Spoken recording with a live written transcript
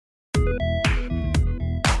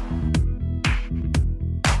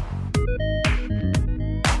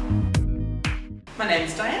My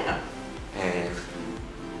name's Dianna. And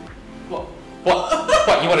What,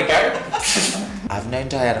 you want to go? I've known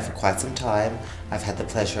Dianna for quite some time. I've had the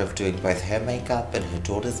pleasure of doing both her makeup and her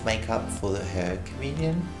daughter's makeup for her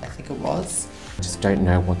communion, I think it was. I just don't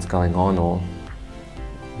know what's going on or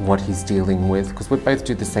what he's dealing with, because we both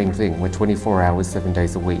do the same thing. We're 24 hours, 7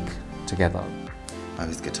 days a week together. I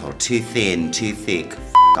always get told, too thin, too thick,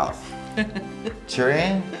 off.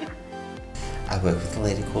 True? I work with a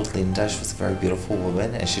lady called Linda. She was a very beautiful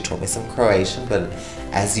woman and she taught me some Croatian, but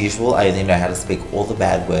as usual, I only know how to speak all the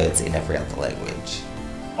bad words in every other language.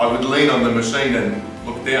 I would lean on the machine and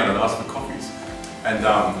look down and ask for coffees. And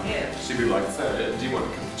she'd be like, "Sir, do you want a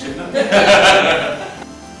cappuccino?"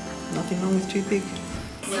 Nothing wrong with too big.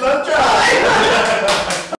 It's not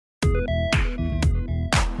dry!